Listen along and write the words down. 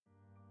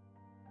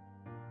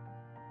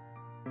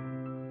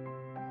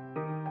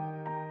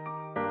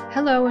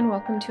Hello and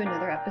welcome to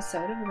another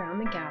episode of Around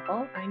the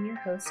Gavel. I'm your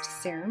host,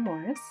 Sarah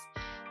Morris,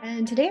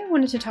 and today I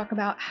wanted to talk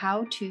about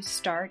how to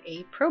start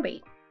a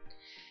probate.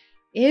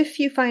 If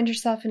you find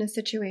yourself in a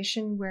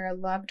situation where a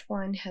loved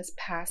one has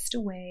passed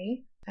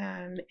away,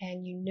 and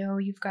you know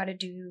you've got to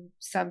do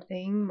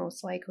something,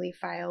 most likely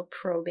file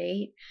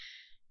probate,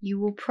 you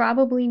will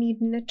probably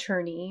need an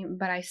attorney,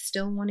 but I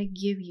still want to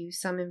give you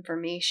some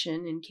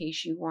information in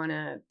case you want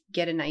to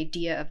get an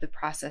idea of the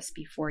process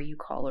before you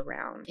call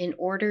around. In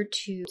order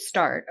to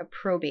start a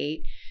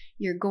probate,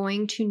 you're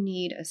going to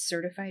need a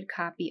certified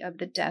copy of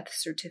the death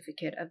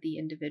certificate of the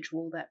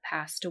individual that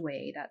passed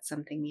away. That's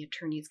something the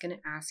attorney is going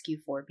to ask you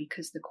for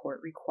because the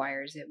court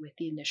requires it with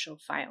the initial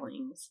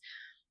filings.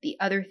 The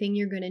other thing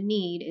you're going to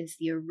need is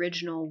the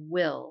original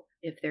will,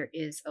 if there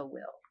is a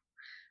will.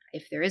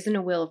 If there isn't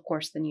a will, of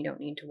course, then you don't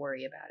need to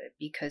worry about it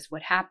because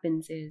what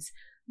happens is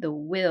the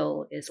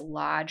will is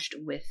lodged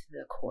with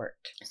the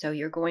court. So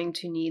you're going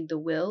to need the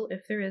will,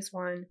 if there is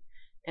one,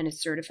 and a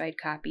certified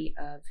copy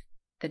of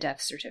the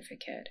death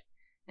certificate.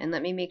 And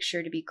let me make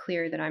sure to be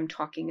clear that I'm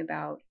talking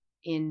about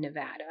in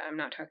Nevada. I'm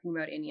not talking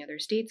about any other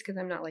states because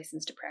I'm not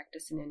licensed to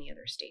practice in any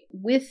other state.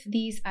 With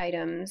these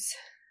items,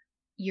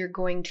 you're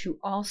going to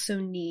also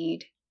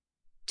need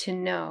to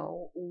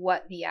know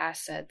what the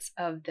assets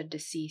of the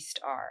deceased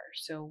are.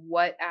 So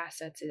what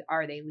assets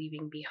are they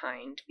leaving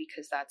behind?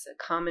 Because that's a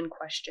common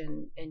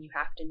question and you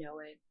have to know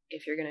it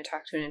if you're going to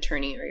talk to an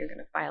attorney or you're going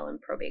to file in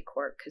probate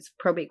court, because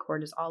probate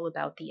court is all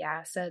about the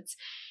assets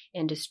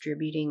and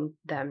distributing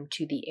them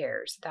to the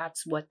heirs.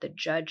 That's what the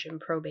judge in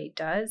probate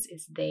does,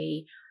 is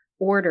they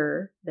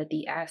order that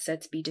the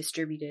assets be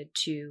distributed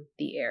to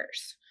the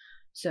heirs.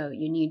 So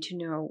you need to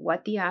know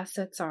what the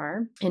assets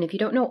are. And if you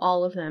don't know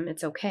all of them,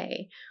 it's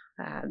okay.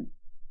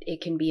 It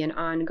can be an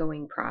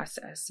ongoing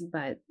process,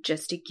 but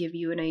just to give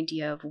you an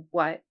idea of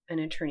what an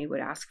attorney would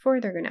ask for,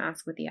 they're going to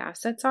ask what the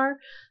assets are.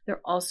 They're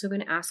also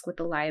going to ask what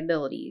the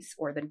liabilities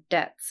or the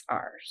debts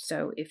are.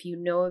 So if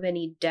you know of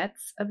any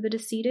debts of the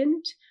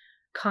decedent,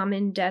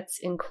 common debts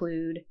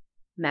include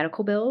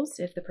medical bills,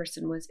 if the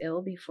person was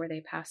ill before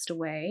they passed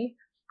away,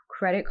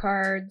 credit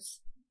cards,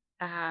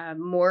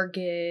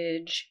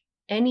 mortgage,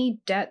 any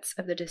debts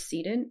of the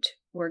decedent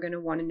we're going to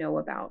want to know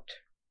about.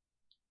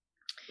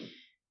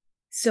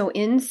 So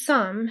in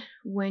sum,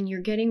 when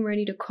you're getting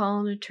ready to call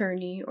an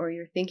attorney or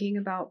you're thinking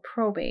about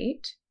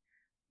probate,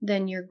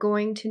 then you're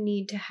going to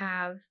need to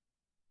have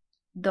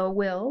the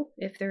will,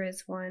 if there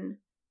is one,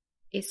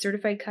 a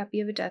certified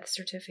copy of a death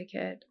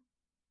certificate,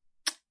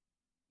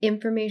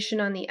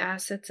 information on the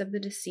assets of the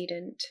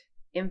decedent,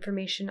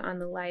 information on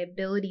the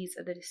liabilities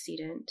of the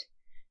decedent,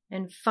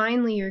 and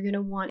finally, you're going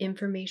to want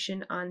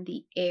information on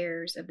the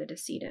heirs of the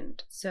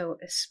decedent. So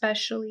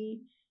especially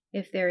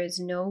if there is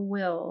no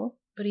will,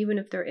 but even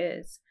if there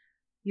is,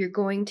 you're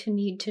going to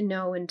need to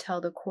know and tell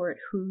the court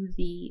who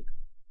the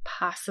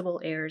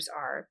possible heirs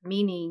are,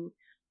 meaning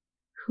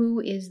who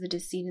is the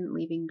decedent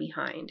leaving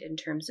behind in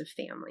terms of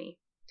family.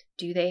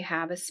 Do they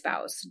have a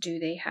spouse? Do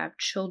they have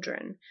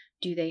children?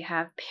 Do they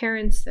have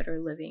parents that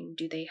are living?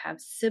 Do they have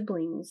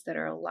siblings that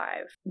are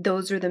alive?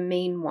 Those are the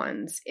main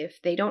ones.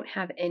 If they don't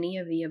have any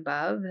of the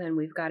above, then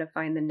we've got to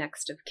find the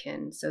next of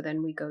kin. So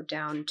then we go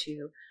down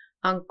to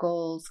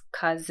uncles,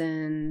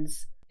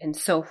 cousins, and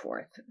so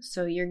forth.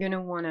 So you're going to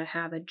want to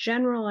have a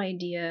general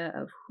idea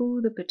of who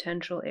the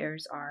potential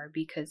heirs are,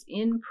 because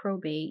in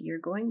probate, you're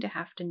going to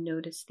have to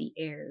notice the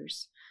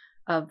heirs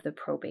of the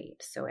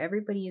probate. So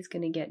everybody is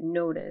going to get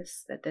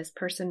notice that this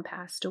person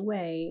passed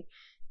away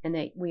and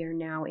that we are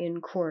now in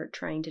court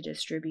trying to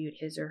distribute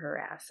his or her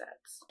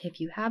assets. If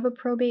you have a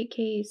probate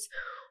case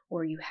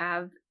or you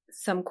have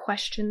some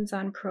questions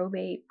on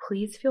probate,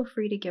 please feel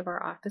free to give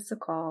our office a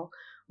call.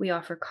 We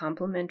offer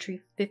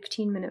complimentary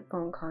 15-minute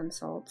phone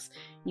consults.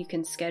 You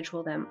can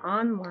schedule them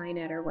online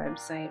at our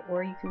website,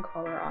 or you can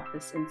call our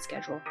office and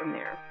schedule from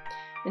there.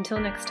 Until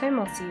next time,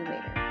 I'll see you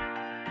later.